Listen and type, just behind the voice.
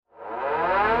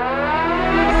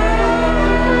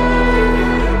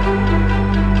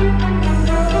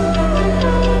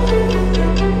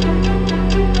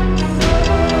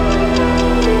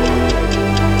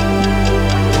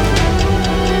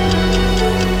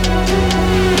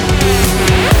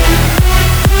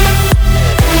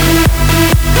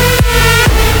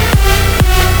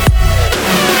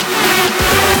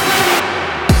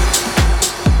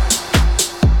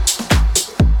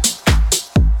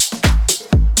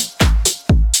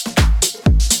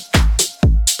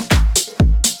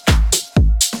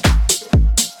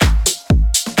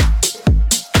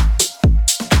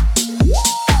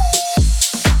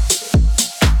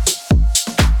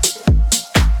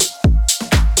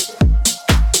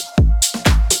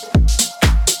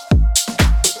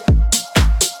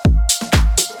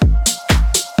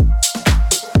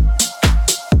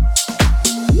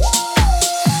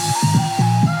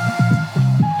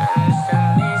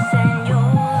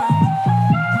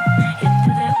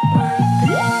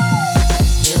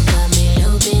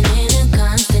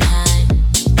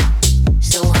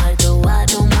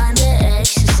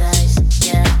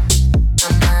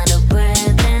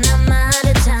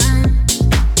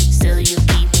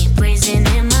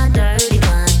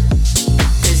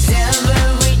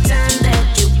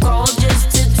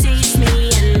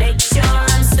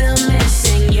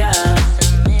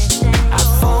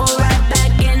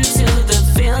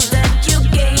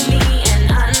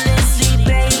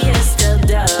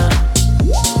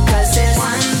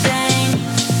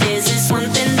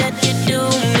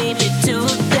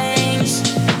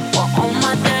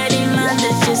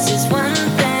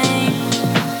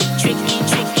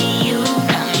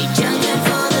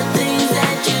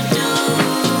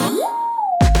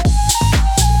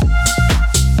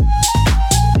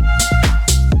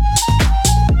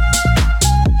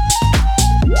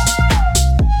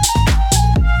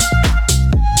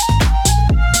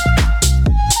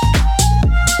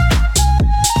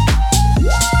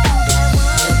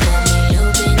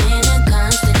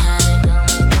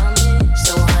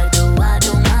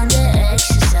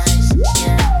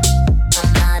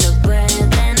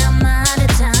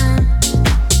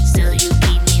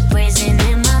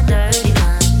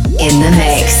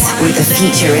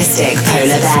Futuristic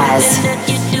polar bears.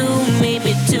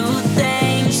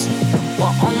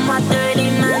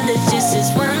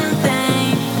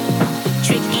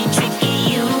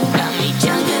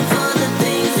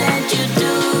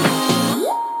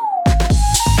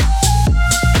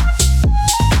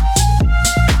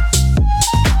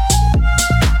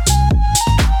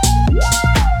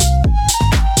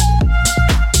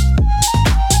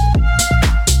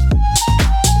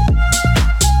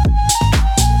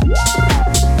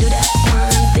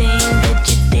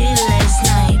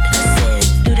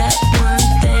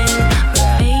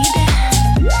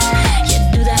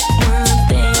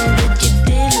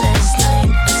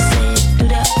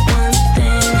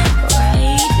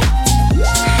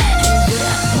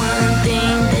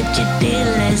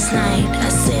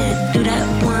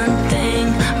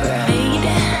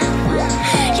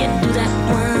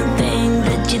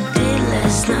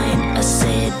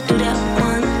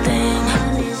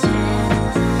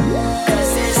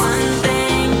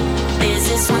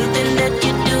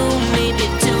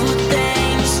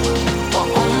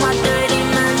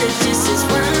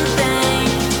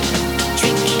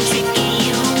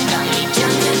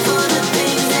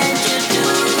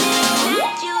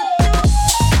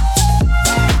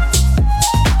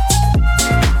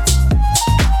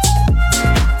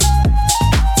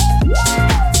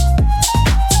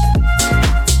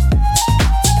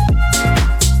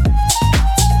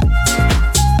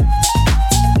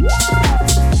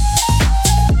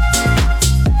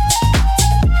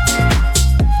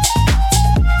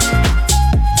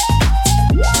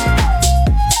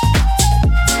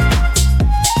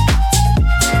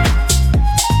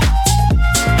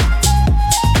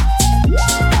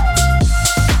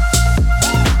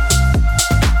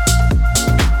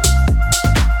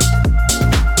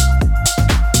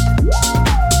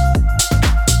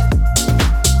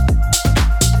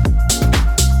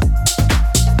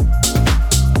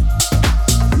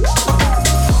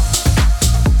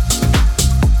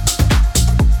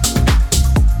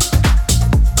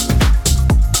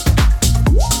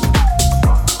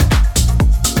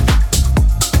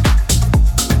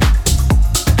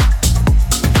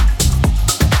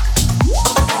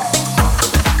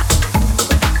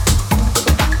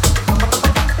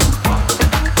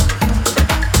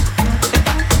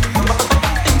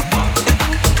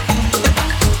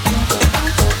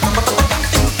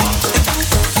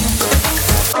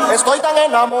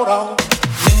 enamorado.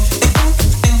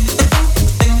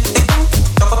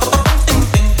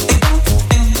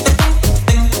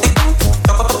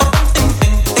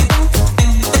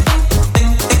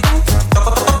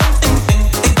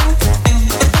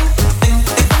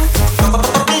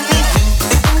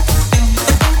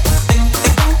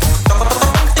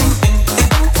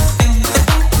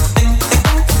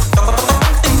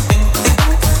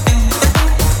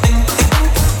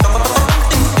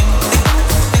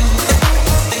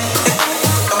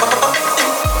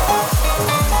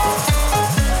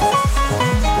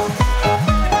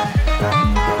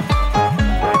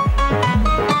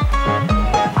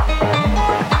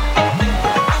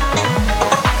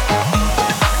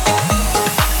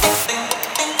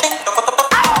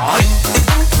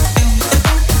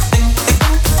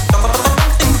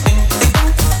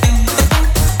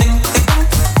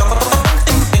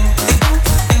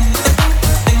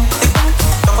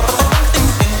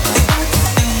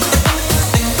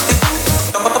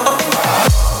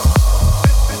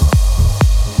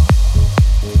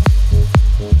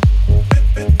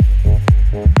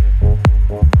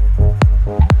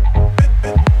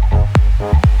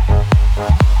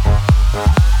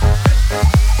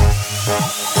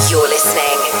 You're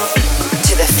listening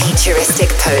to the Futuristic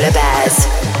Polar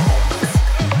Bears.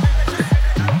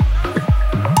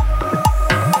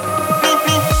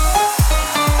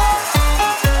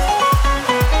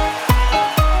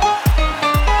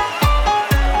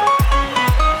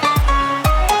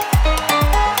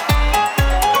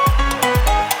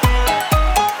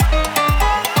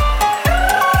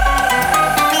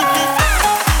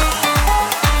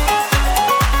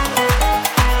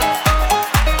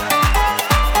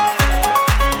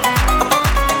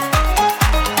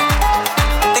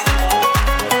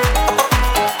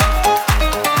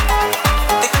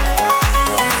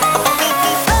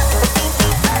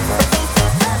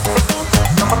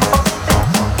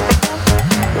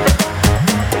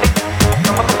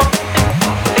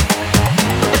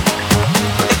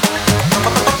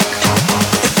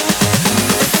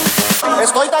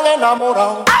 Estoy tan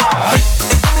enamorado.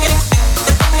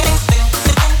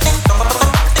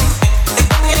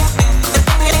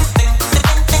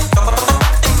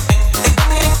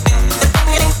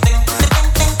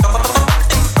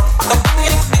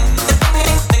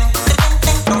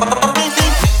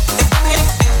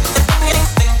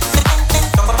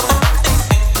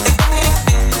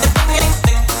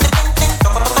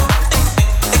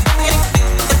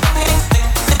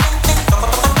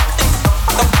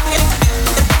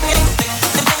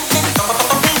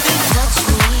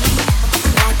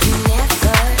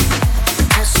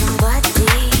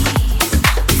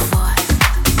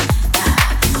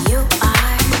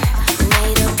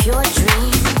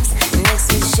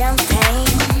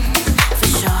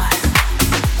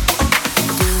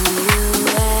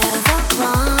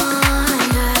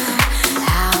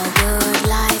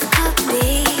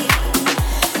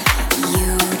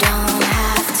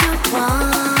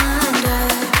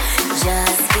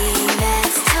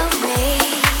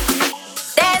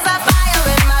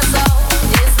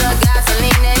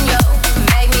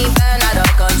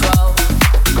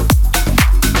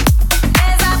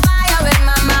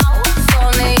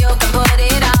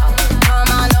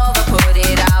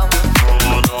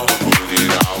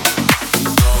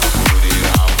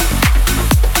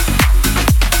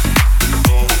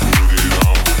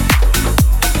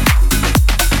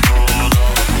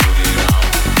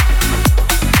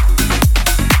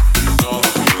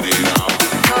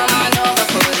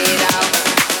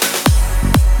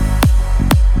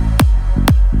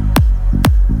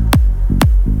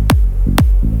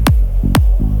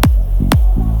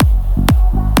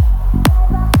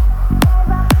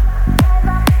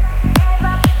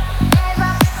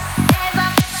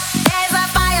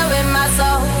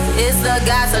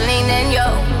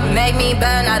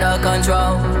 out of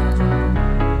control.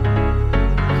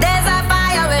 There's a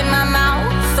fire in my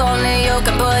mouth, only you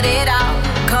can put it out.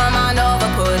 Come on over,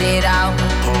 put it out.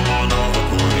 Come on over,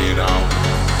 put it out.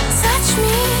 Touch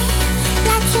me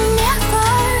like you never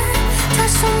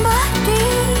touched somebody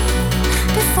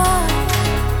before.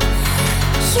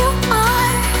 You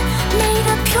are made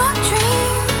of pure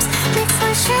dreams, mixed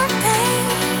with champagne,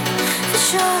 for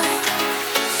sure.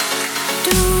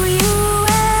 Do you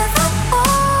ever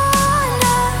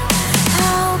wonder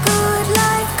how good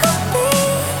life could be?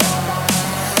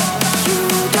 You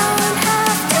don't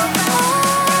have to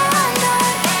wonder,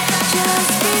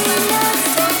 just be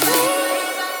next to me.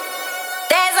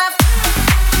 There's a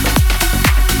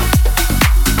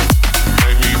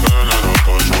Make me burn out of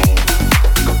control.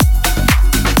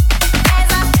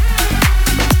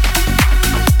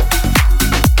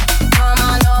 come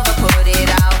on over, put it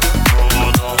out. Come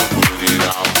on over, put it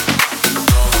out.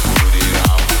 Over, put it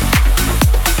out.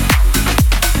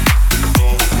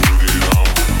 Over, put it out.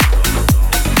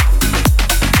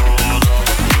 Come on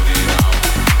over, put it out.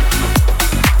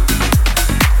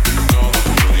 Over,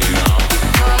 put it out.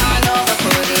 Come on over,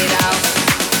 put it out.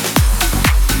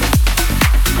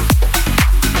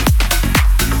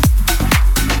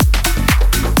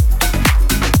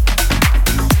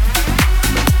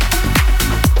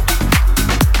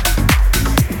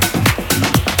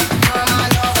 Come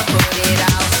on over, put it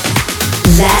out.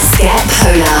 Let's get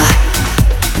polar.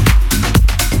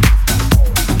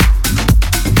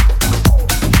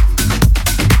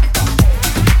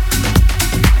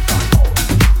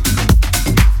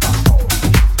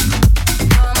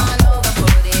 Come on over,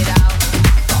 put it out.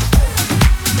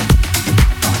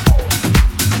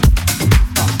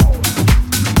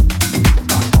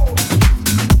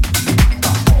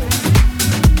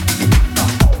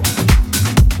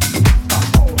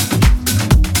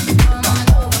 Come on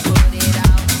over, put it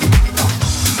out.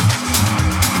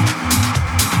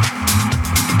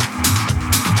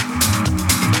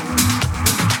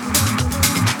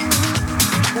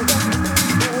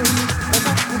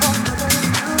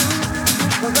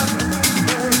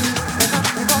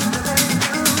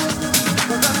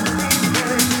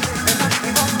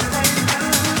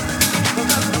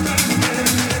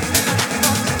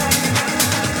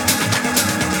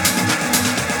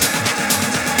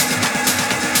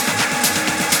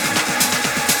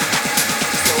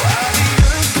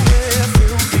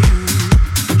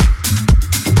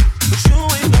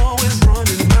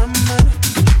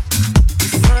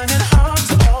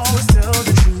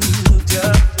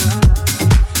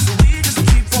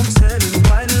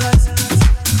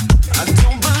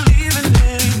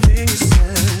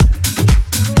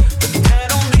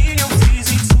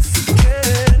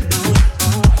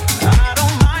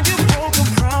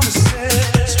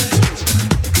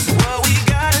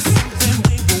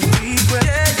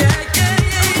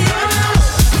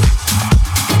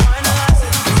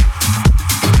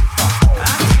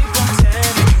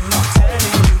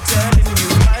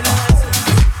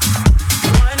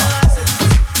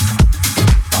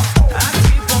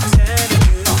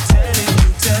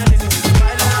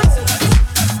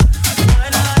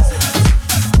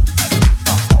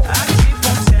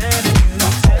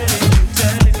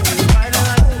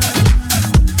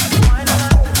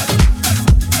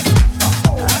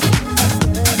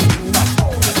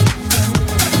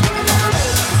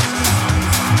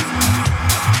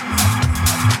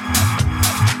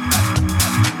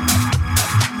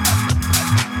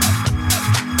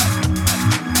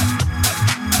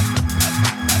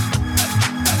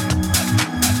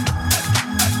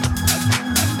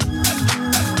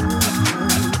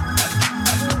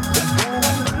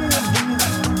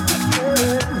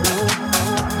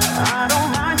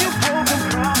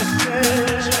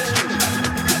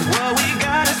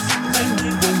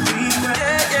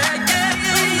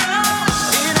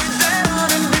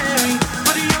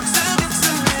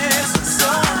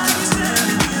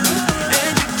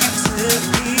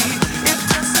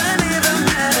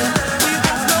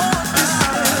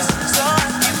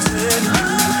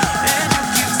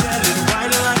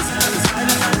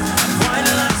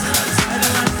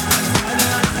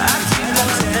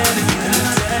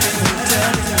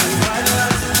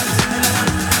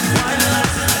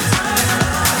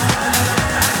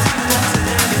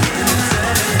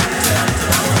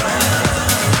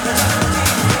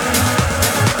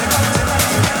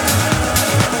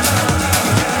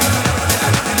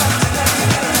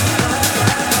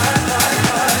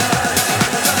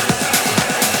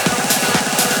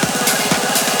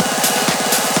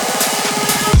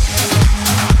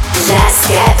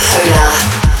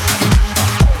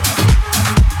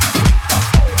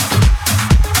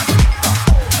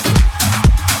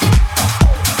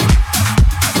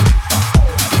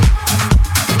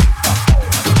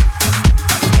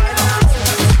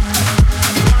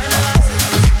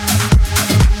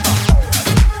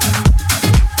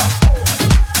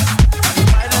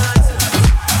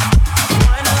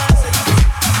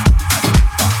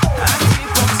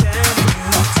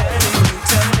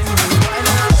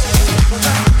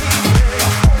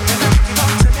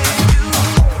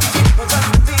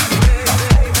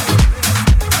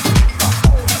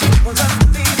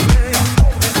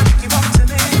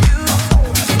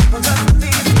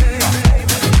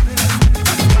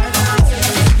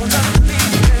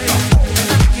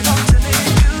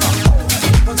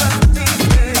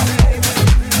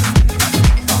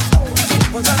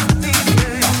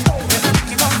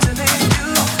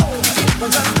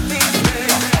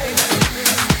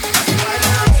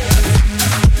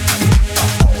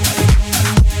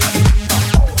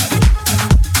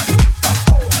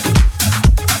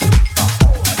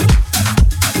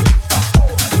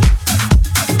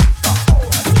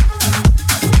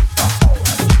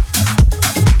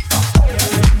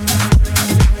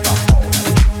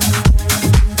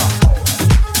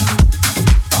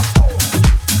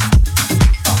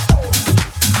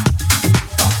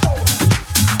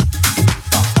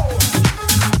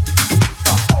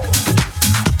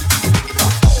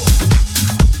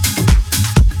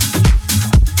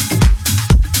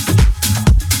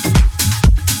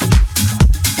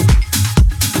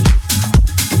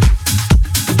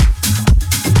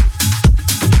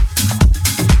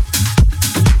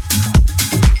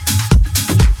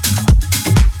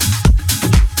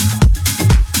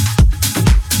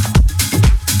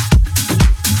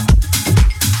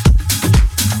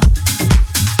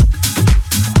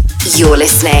 You're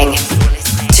listening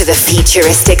to the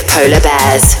Futuristic Polar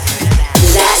Bears.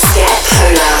 Let's get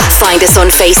polar. Find us on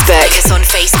Facebook.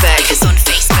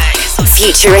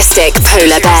 Futuristic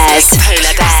Polar Bears.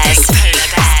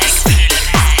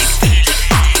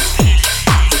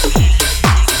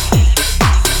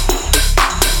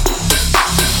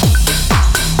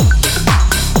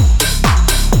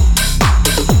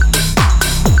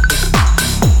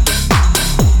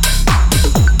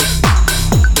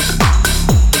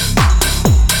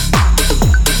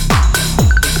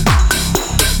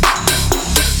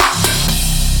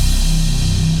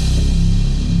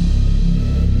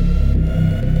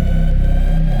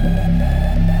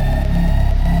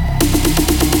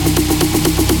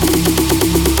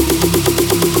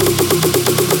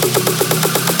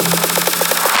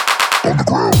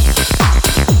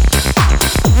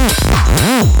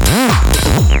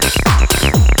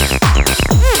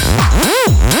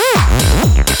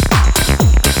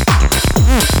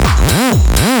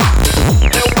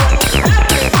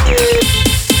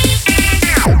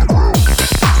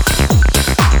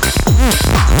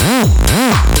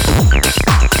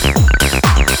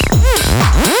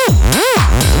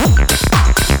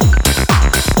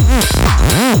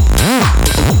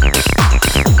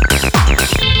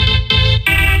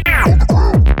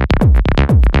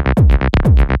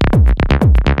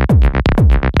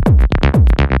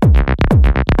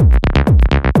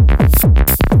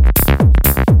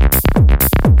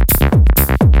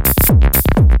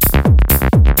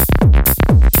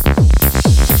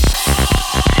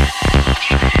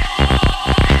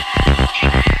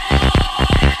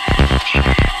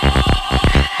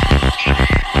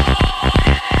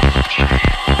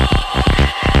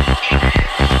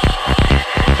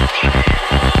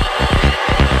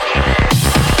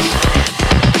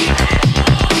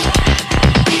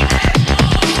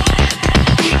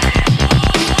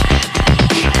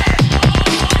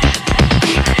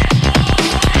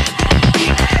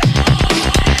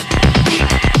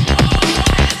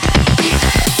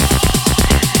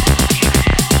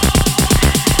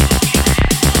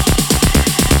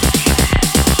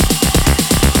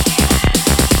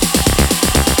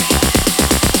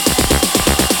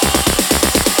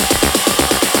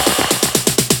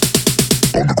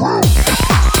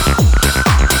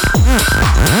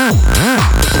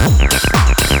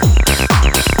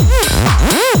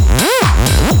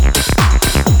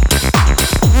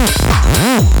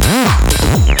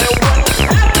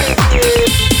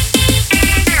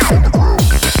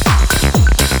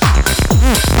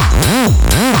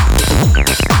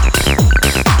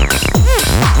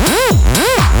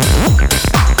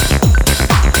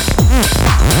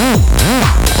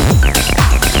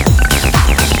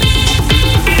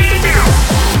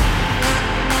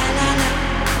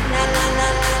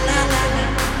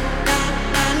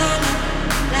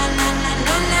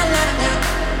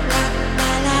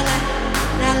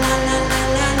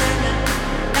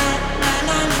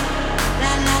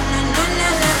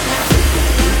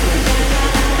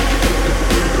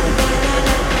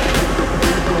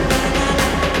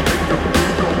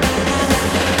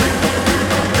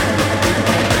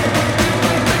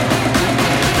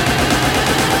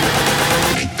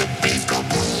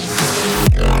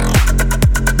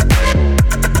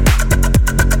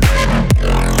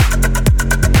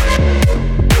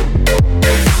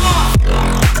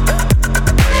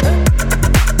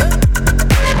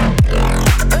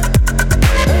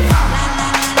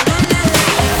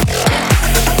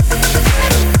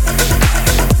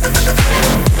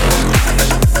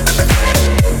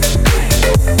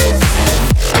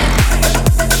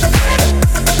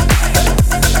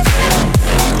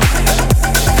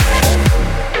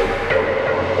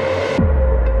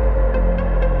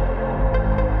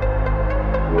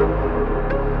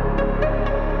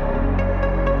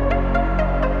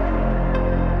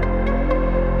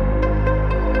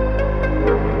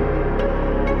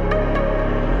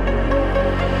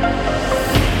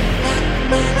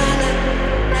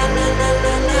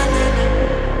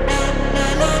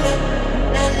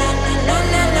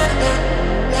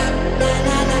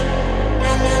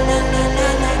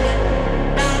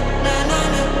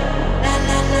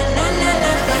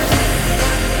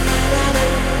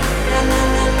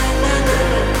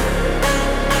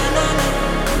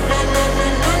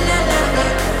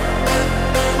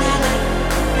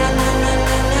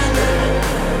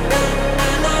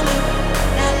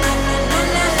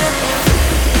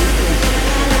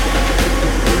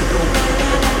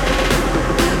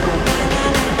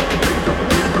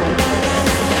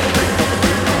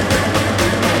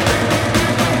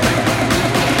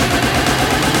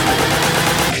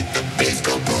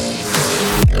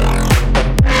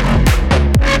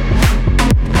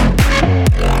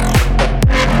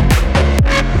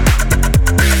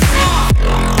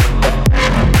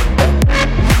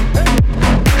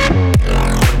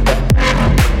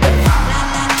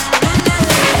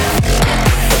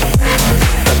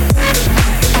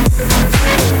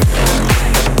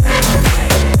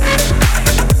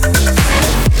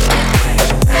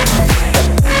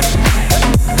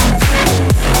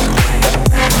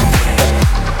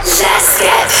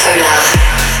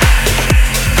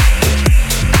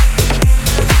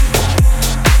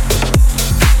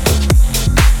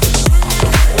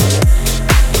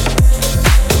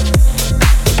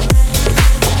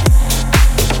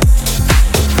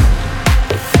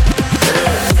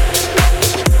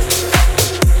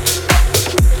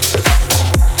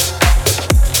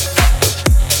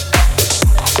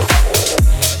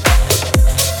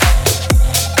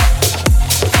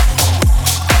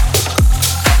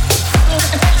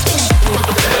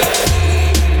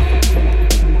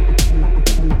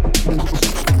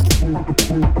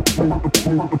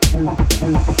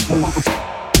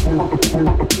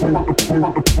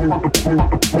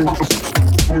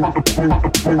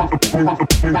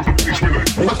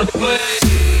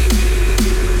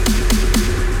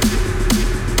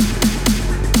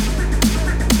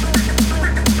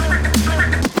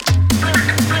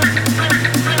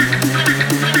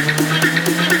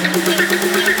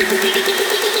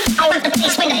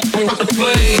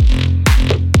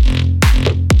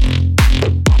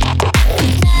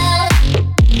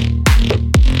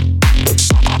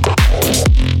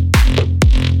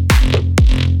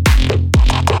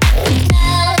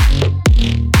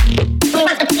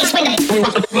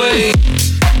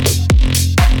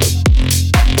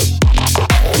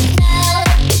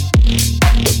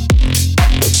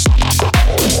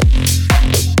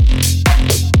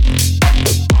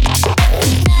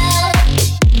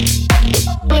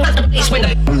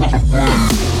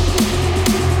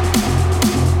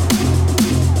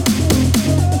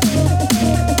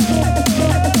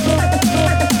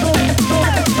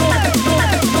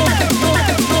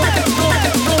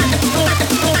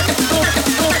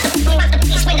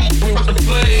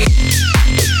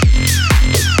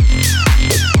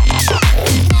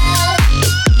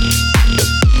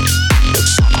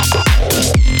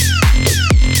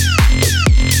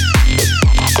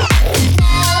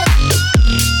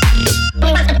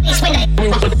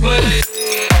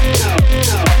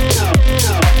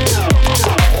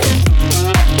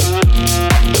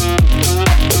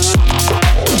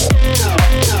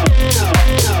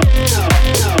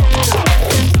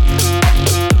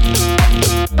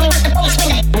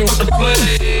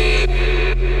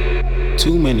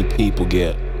 Too many people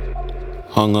get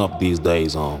hung up these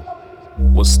days on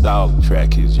what style the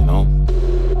track is, you know?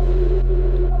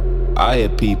 I hear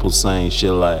people saying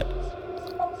shit like,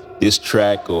 this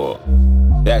track or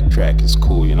that track is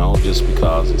cool, you know, just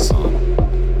because it's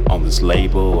on this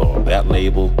label or that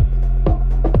label.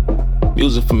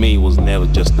 Music for me was never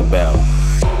just about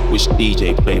which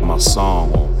DJ played my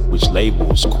song or which label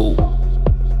was cool.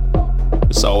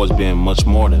 It's always been much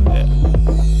more than that.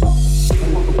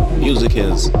 Music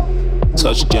has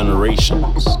touched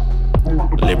generations,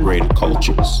 liberated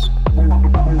cultures,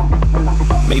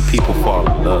 made people fall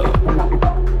in love,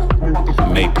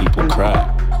 and made people cry.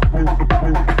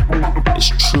 It's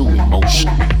true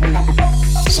emotion.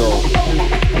 So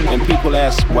when people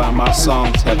ask why my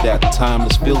songs have that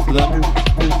timeless feel to them,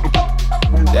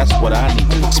 that's what I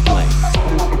need to explain.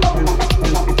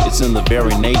 It's in the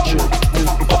very nature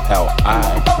of how I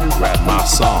rap my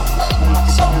songs.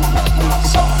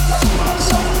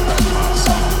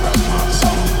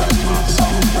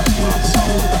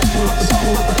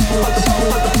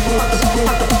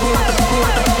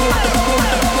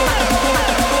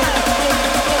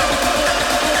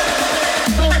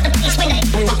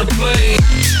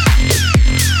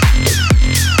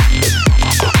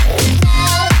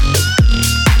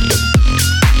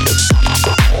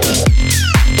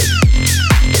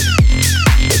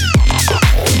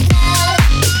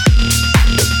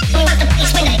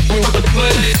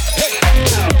 Play.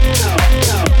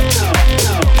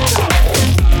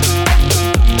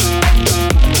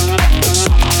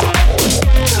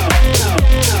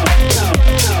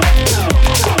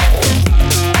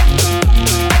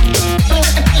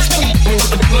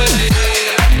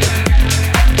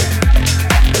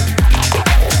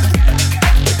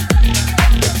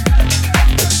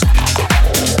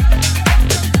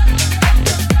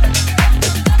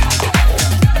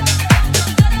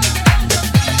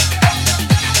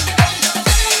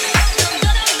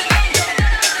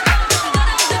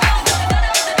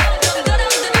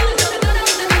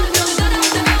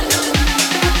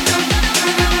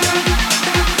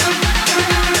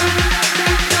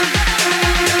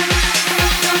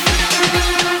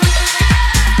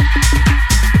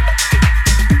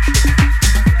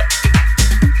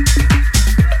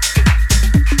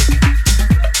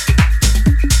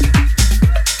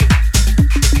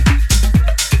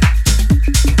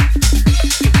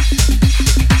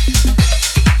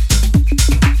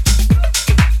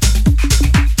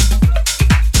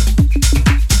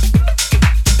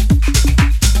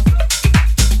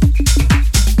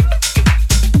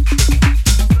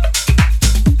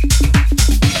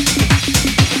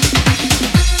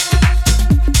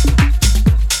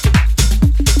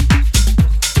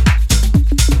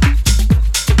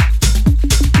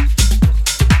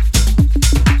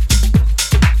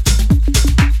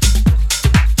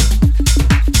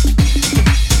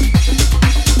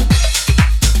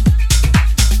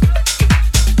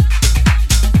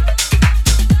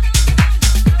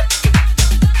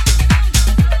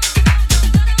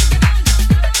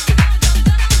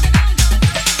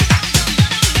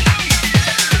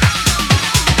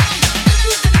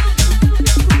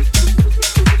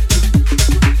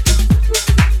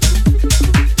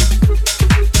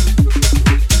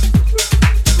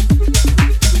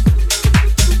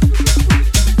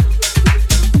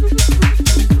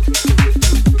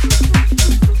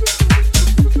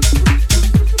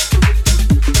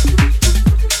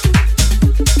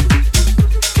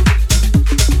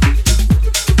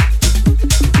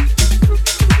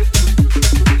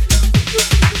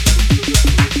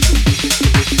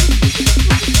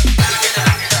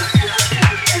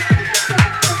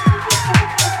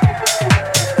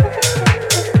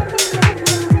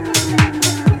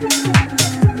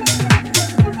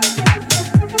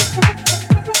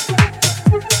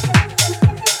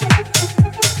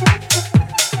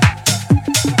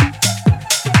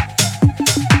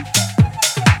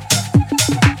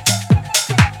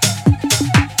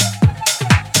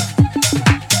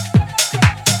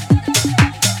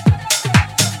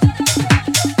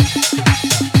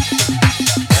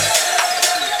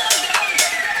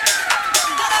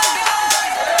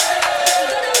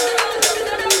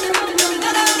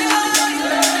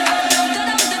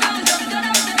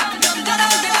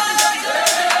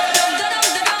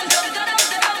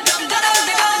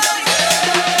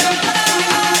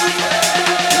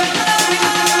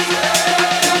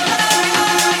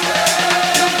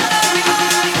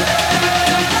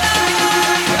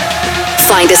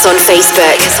 Find us on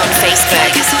Facebook.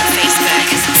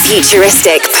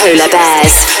 Futuristic Polar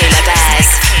Bears.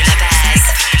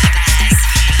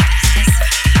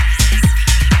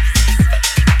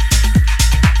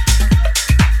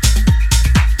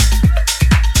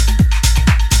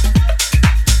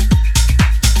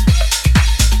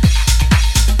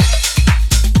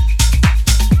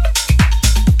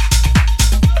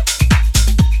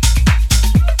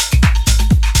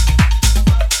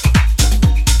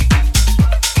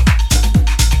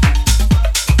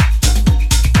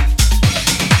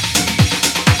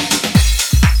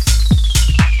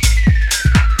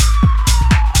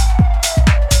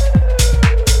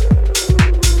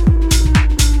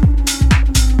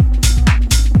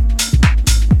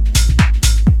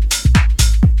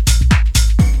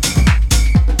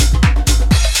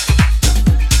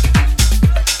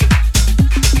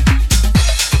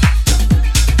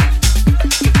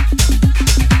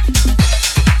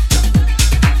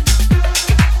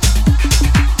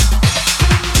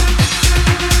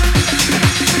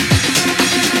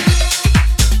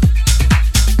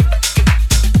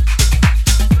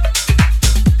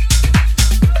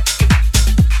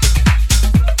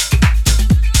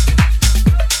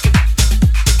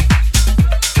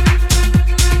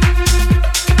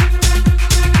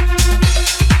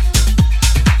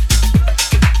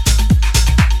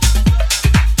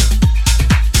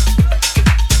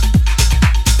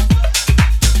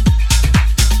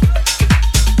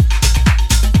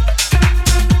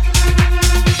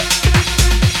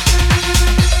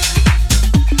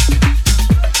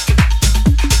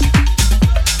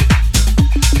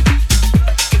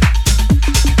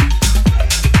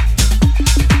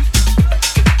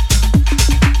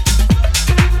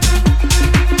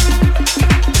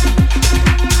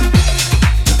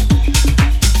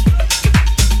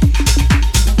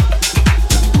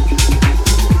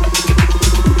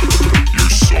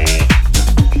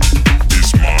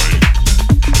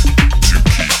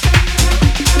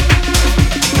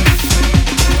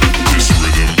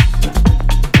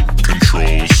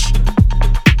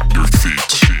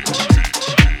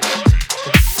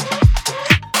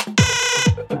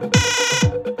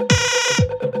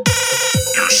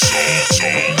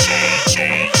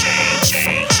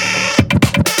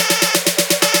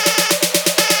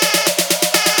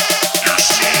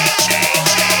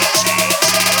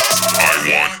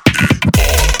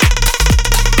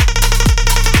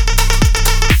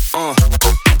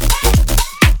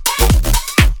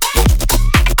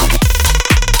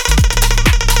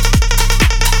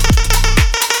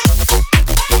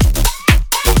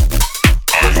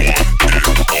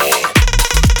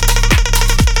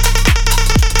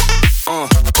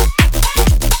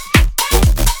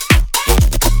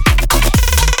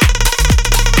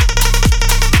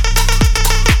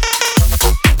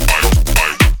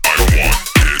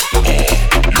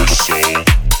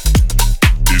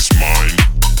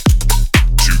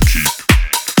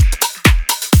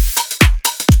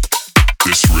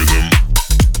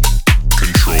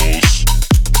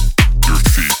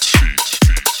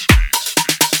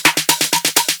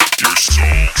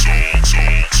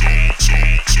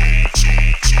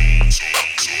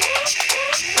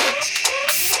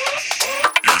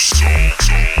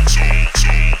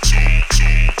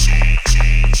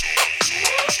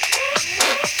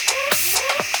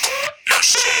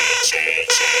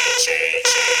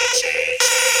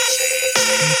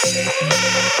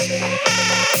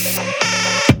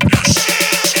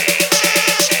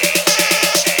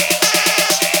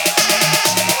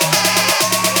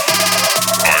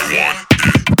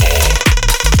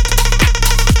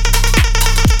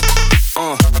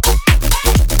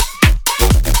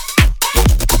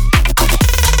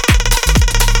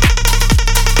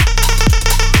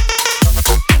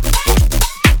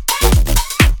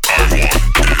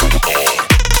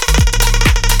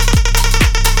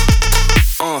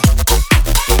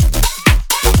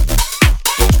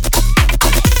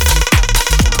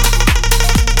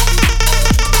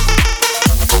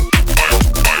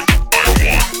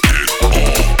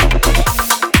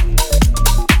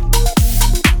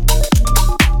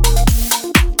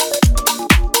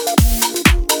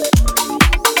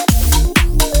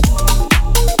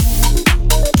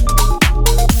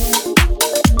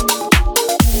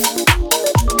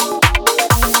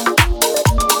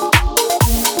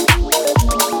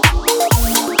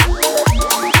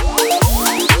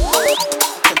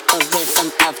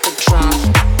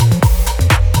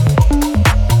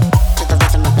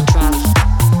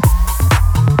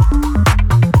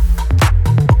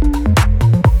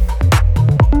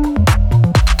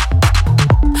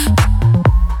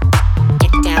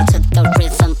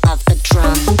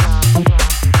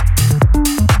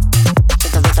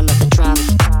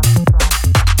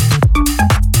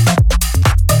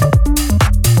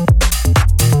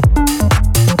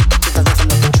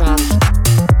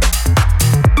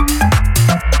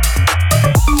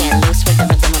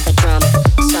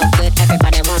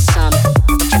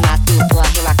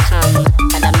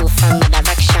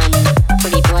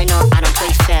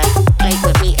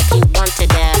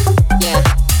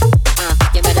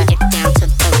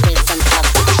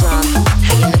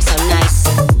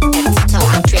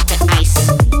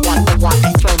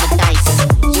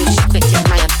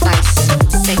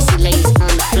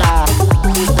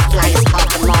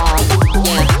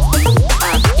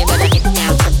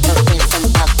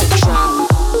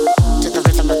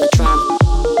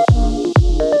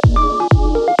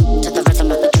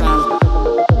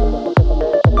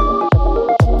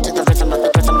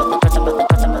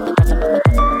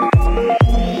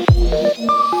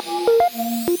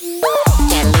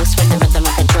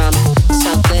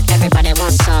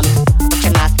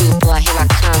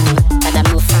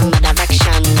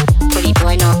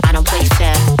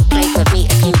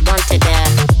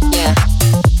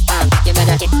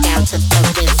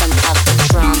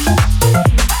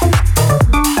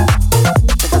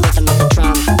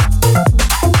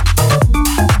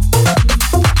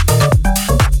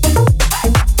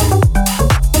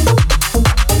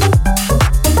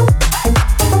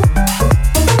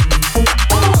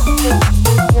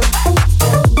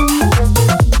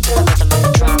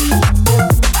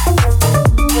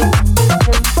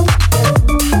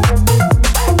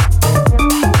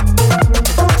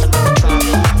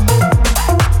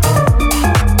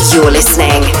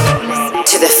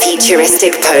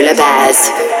 Futuristic Polar Bears.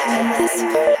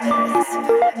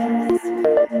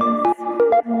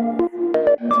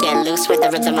 Get loose with the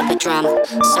rhythm of the drum.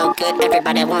 So good,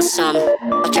 everybody wants some.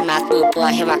 Watch your mouth move, boy,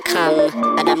 here I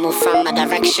come. Better move from my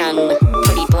direction.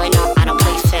 Pretty boy, no, I don't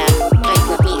play fair. Play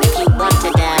with me if you want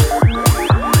to dare.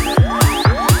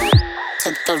 To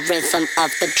the rhythm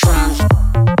of the drum.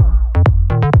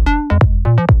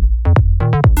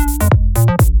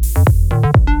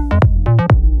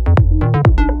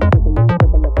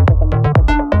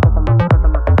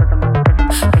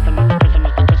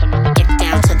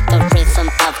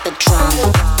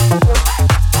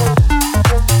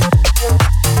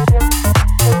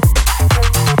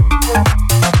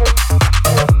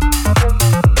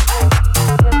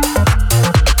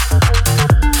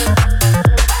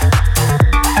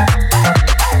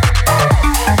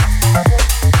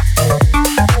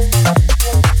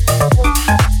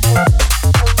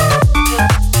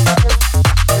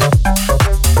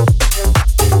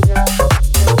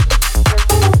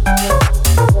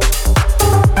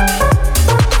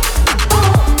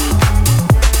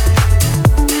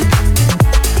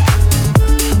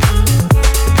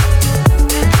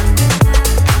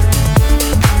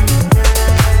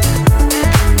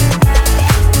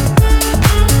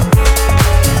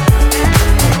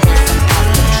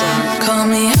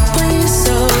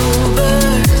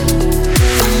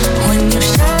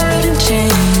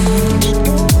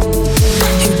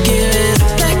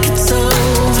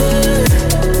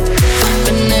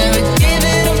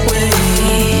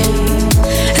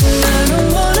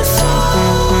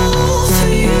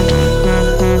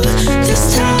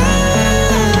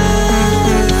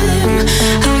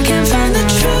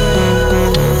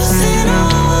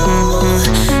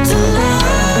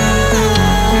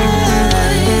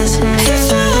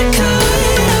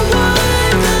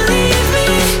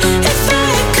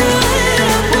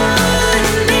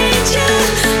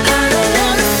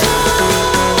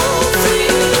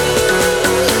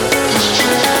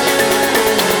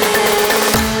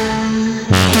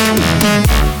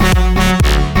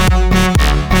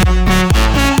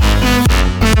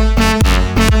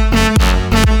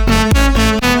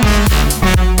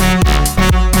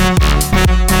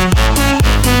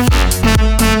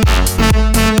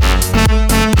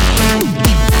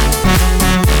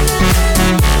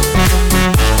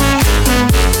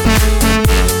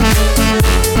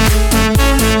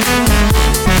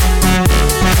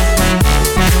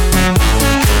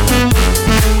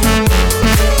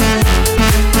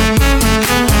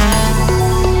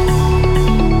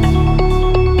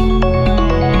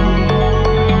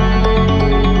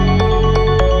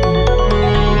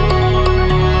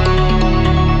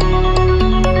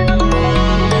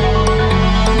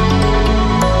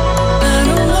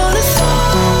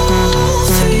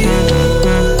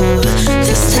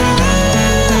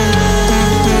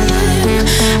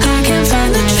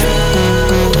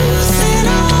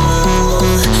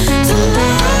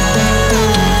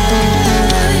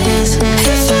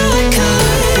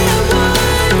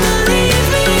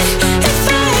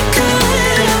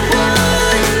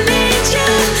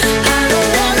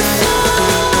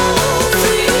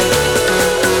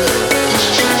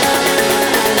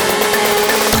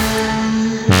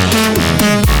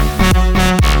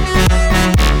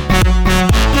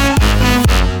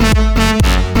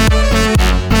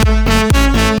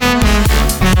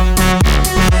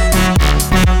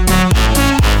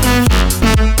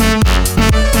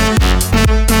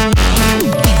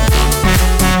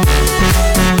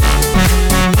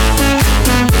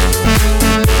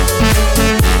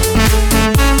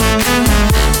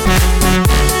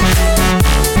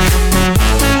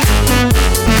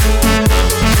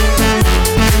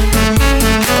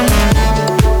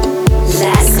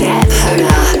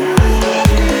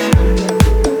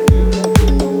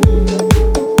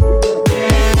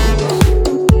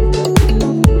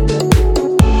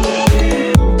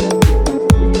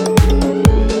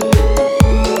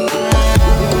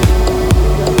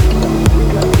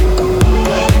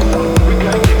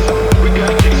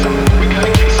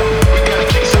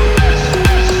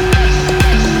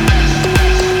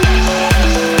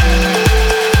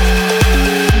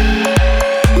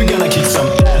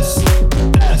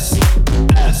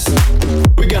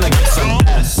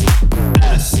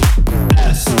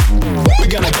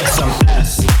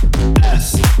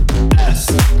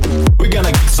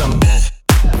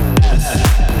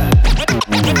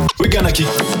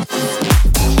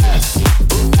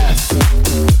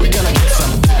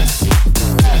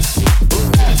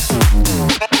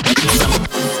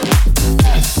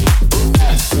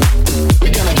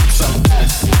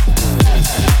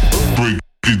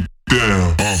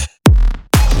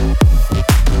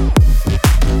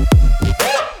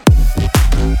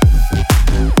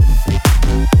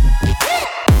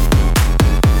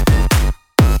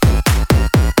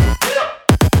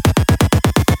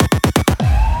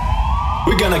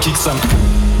 gonna kick some.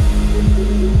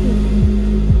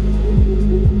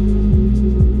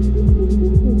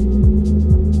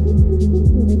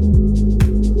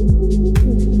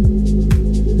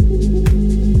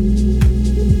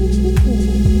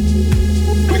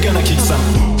 We're gonna kick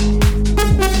some.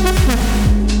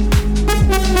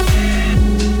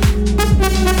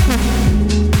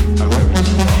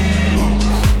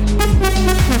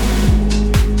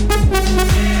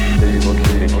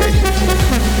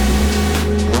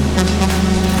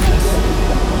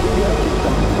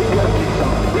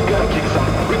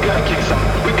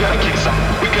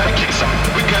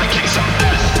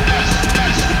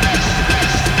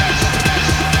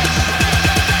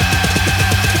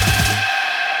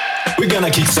 We're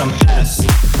gonna kick some ass,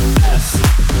 ass,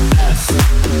 ass.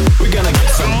 We're gonna get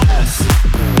some ass,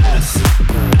 ass,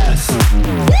 ass.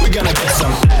 We're gonna get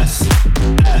some ass,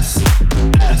 ass,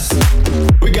 ass.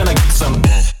 We're gonna get some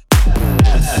ass.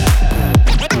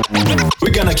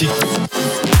 We're gonna kick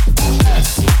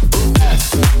ass,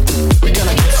 ass. We're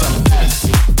gonna get some ass,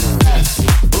 ass,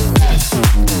 ass.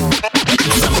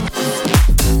 Some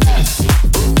ass,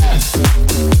 ass.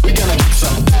 We're gonna get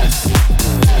some ass,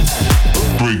 ass.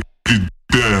 Break it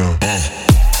down.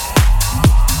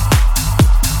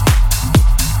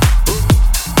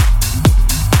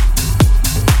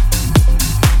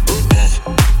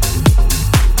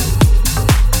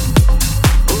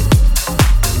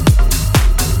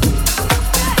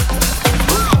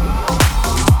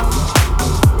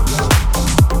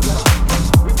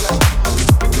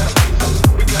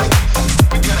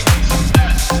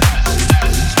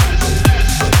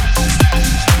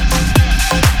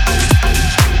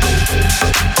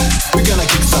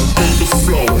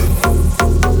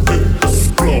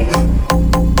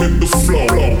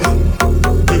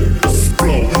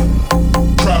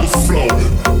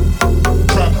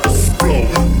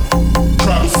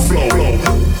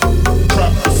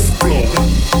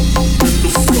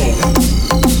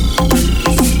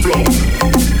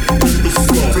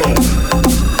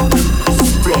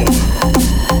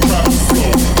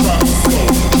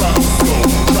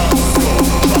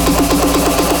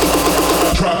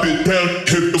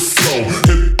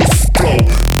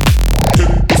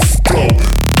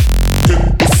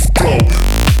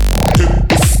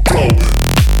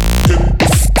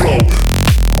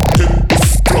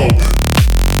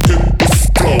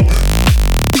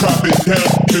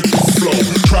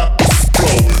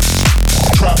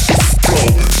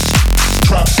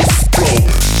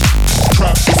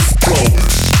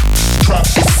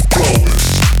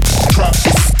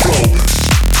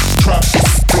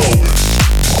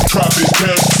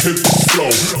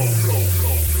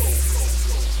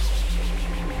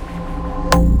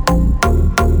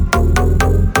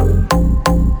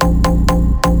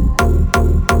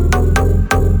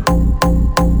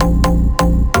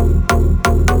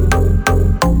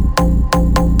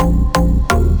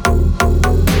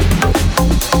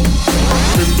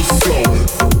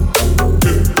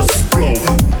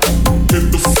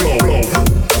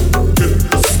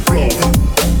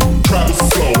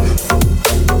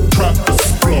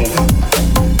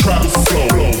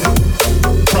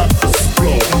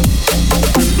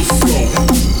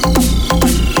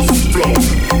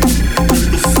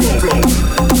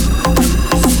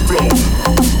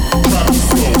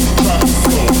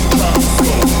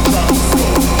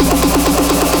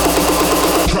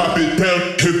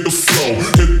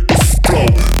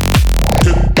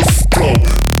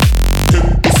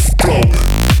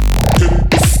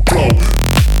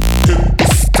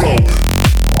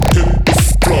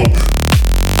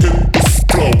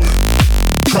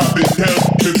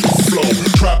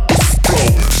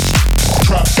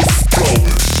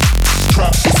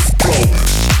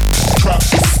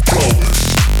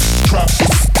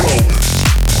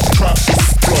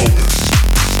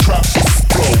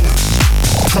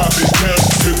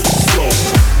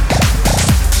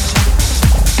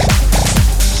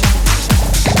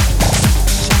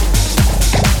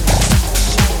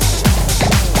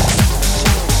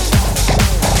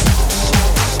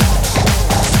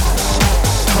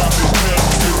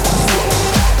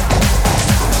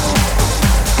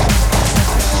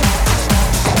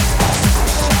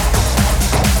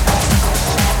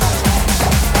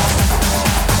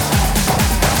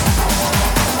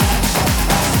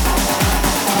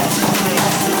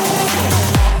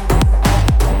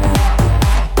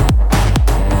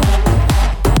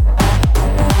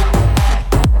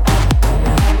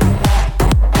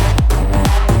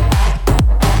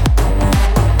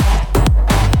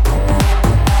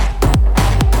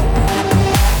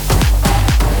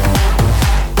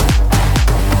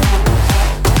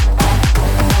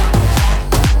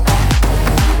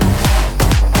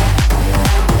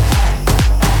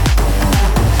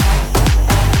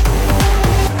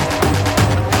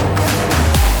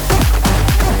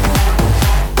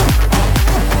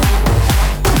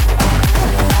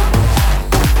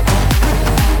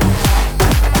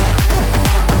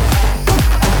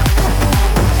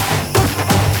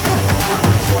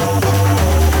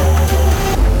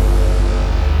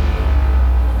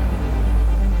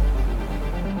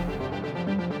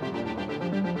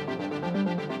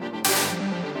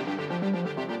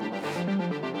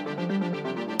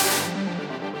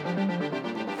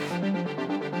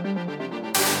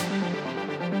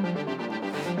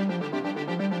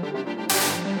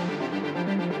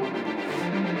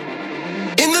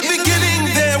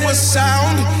 was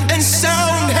sound, and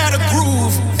sound had a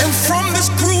groove. And from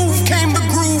this groove came the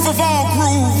groove of all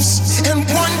grooves. And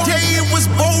one day it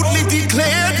was boldly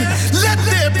declared, let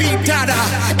there be Dada,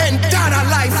 and Dada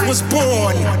life was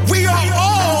born. We are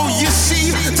all, you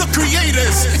see, the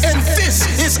creators, and this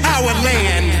is our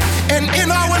land. And in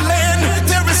our land,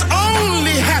 there is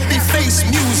only happy face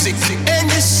music. And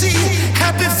you see,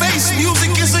 happy face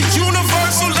music is a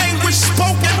universal language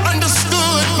spoken,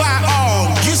 understood by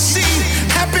all. You see,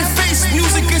 happy face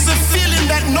music is a feeling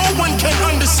that no one can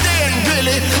understand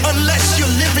really, unless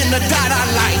you're living the Dada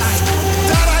life.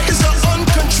 Dada is an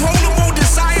uncontrollable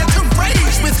desire to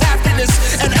rage with happiness.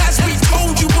 And as we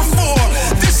told you before,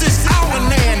 this is our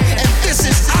land and this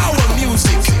is our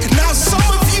music. Now some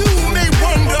of you may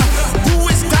wonder, who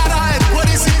is Dada and what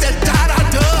is it that Dada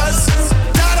does?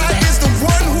 Dada is the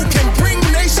one who can bring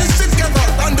nations together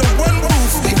under one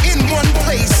roof, in one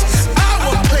place,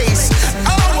 our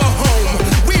home.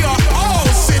 We are all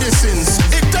citizens.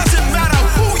 It doesn't matter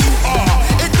who you are.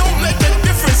 It don't make a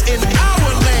difference in our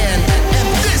land. And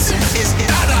this is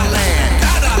Dada land.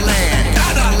 Dada land.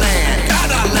 Dada land.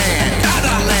 Dada land.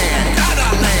 Dada land. Dada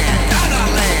land. Dada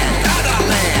land. Dada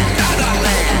land. Dada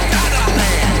land. Dada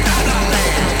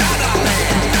land. Dada land. Dada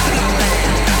land.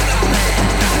 Dada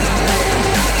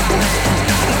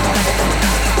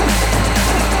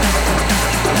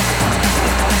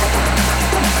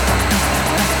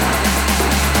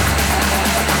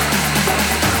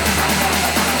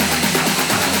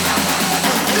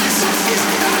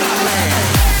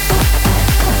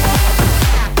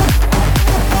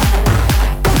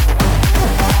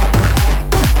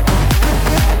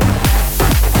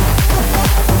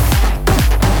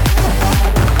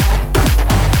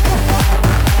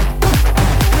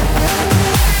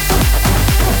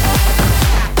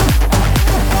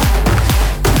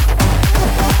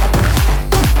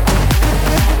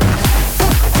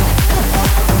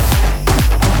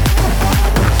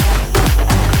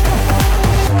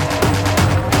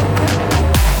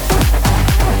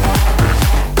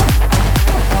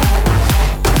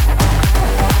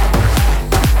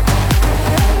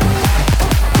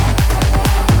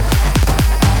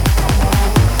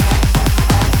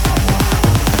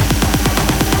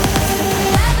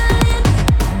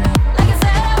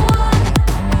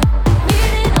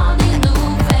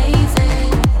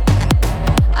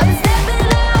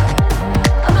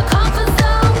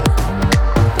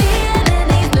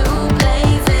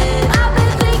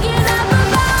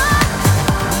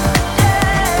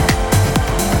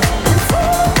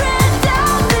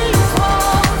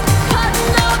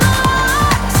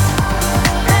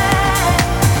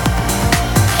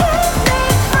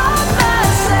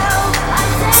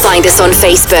Find us on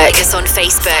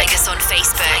Facebook.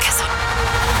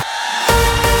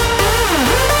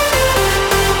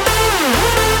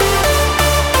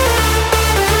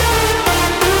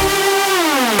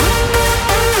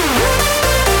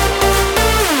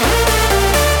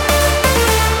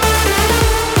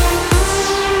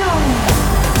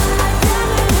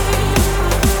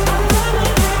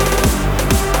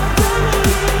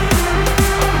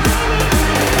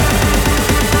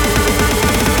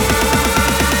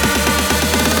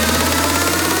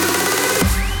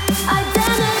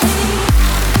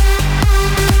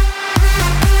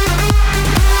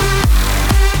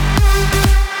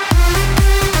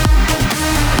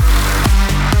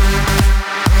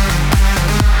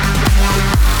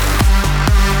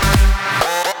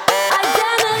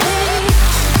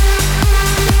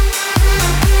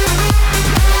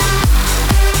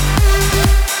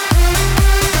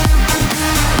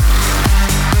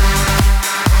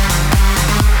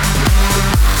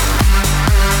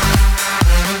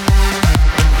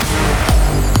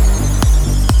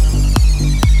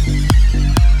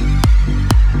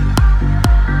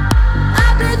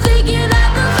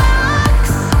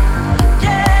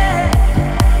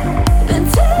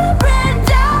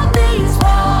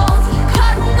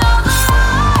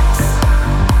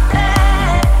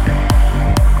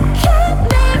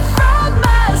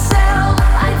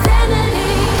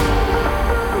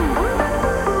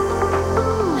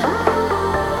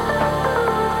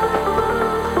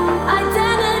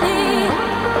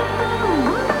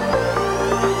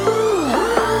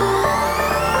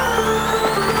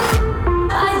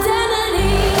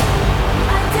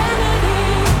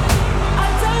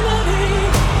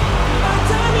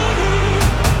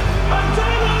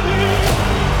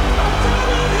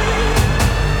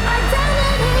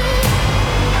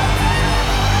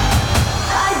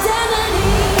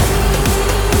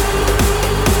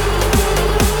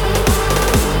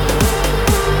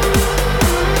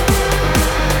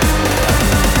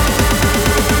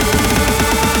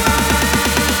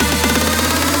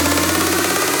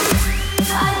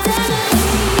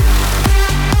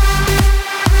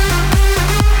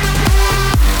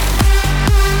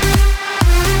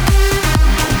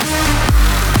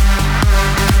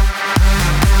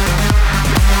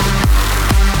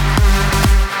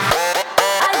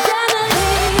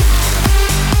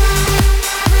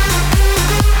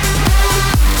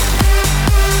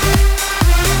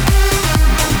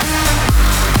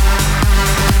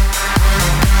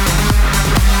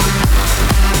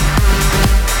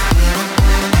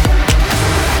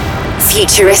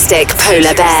 Futuristic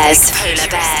Polar Bears. Polar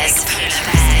Bears.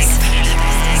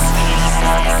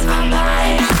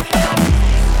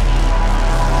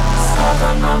 Stuck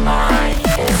on my mind,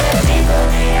 is a deeper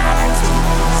reality.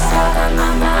 Stuck on my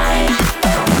mind,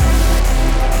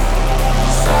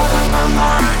 stuck on my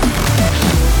mind.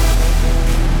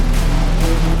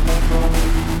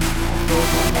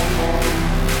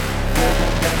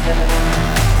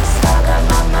 Stuck on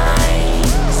my mind,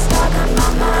 stuck on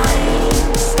my mind,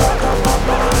 stuck on my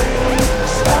mind,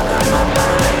 stuck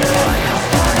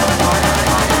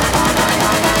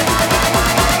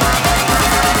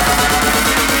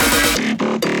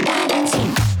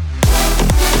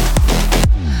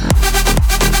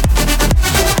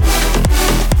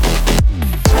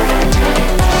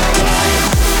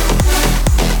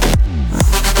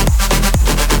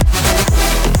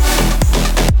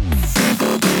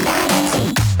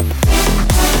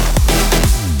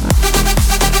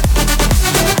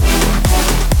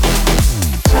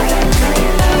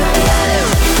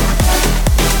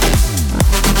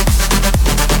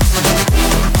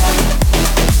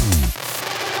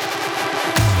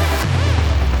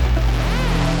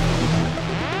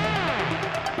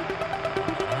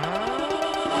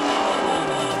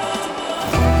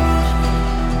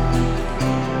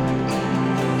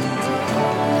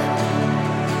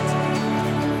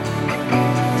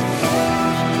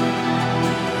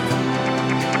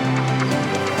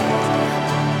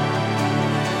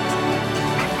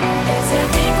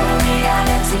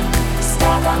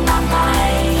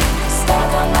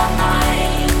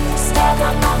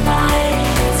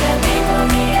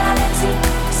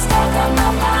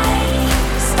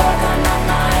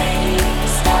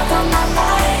on my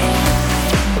mind.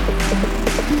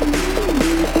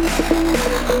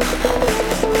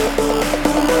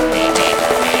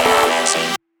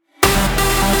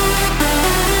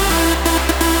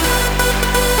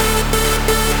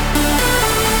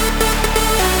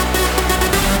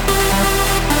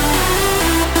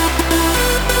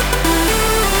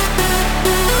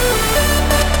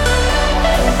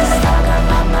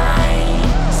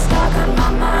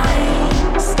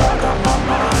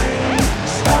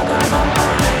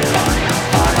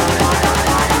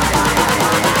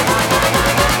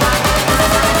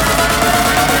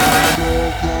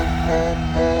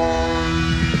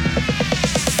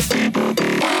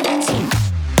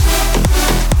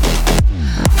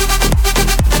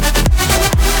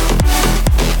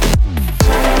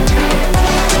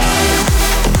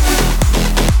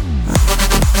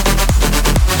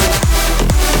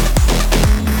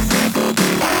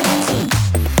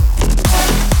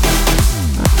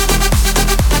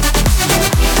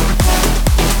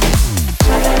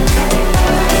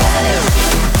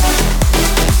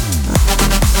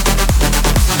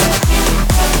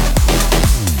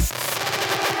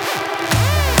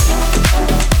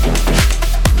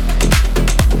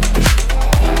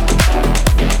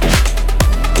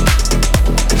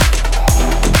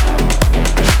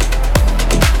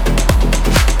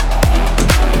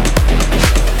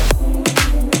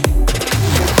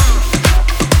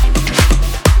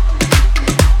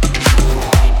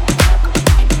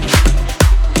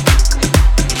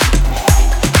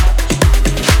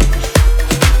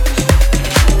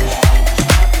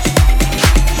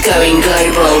 Going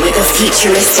global with the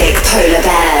Futuristic Polar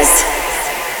Bears.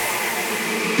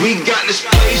 We got this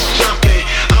place jumping,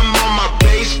 I'm on my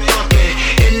bass bumping,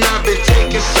 and I've been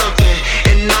taking something,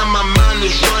 and now my mind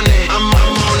is running. I'm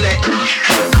on that.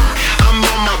 I'm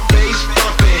on my bass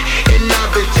bumping, and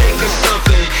I've been taking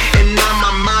something, and now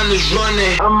my mind is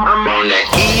running. I'm on that.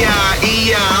 E-I,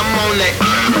 I'm on that.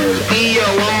 E-O,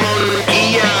 I'm on that.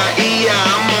 E-I,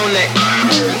 I'm on that.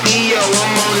 E-O,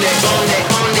 I'm on that. On that,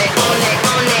 on that, on that,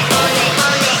 on that, on that,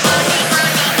 on that.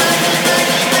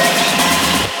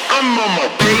 I'm on my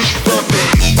bass bumping.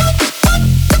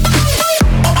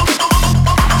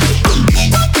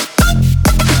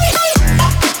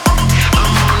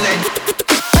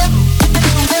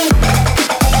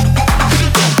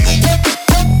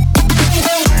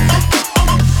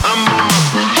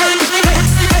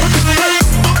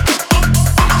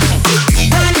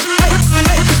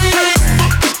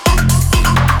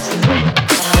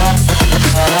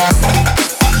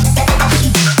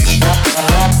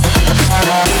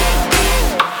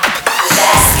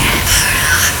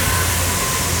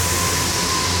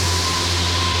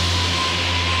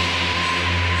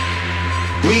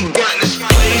 We got this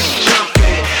place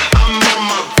jumping, I'm on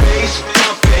my bass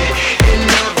bumping, and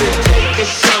I've been taking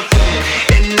something,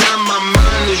 and now my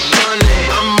mind is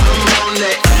running. I'm on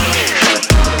that.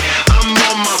 I'm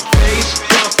on my bass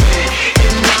bumping,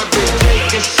 and I've been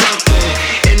taking something,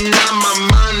 and now my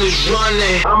mind is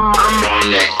running. I'm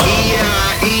on that. Yeah.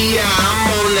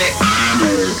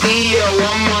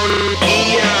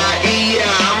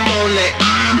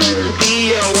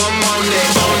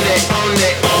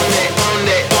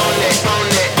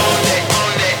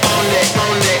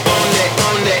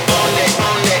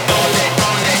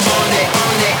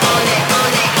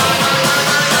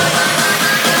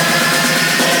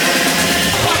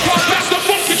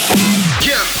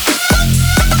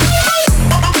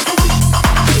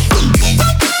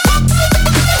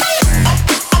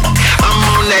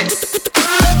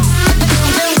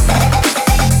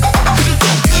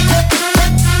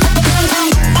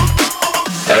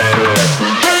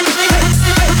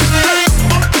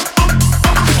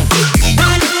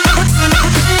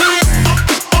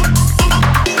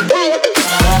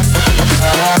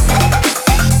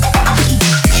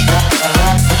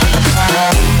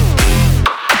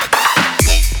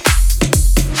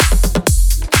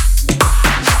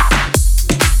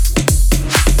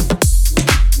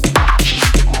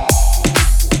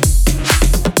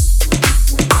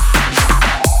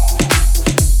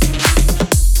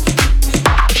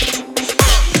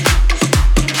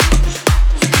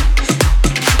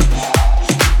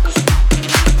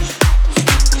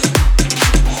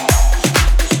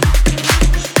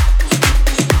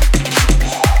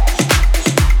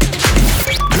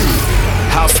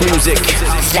 music.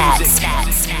 That's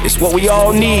It's what we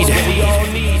all need.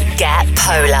 Get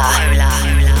Polar.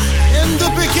 In the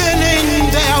beginning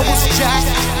there was Jack.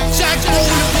 Jack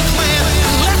Bowler declared,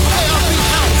 let there be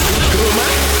house.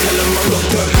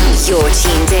 You're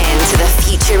tuned in to the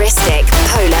futuristic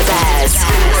Polar Bears.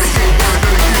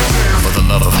 For the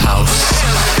love of house,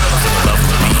 for the love of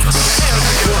beats.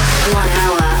 1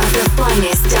 hour of the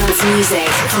finest dance music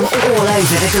from all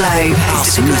over the globe.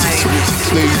 House music.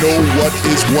 They know what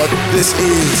is what. This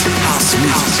is house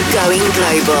music. Going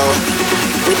global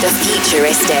with the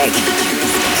futuristic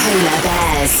Polar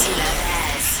Bears.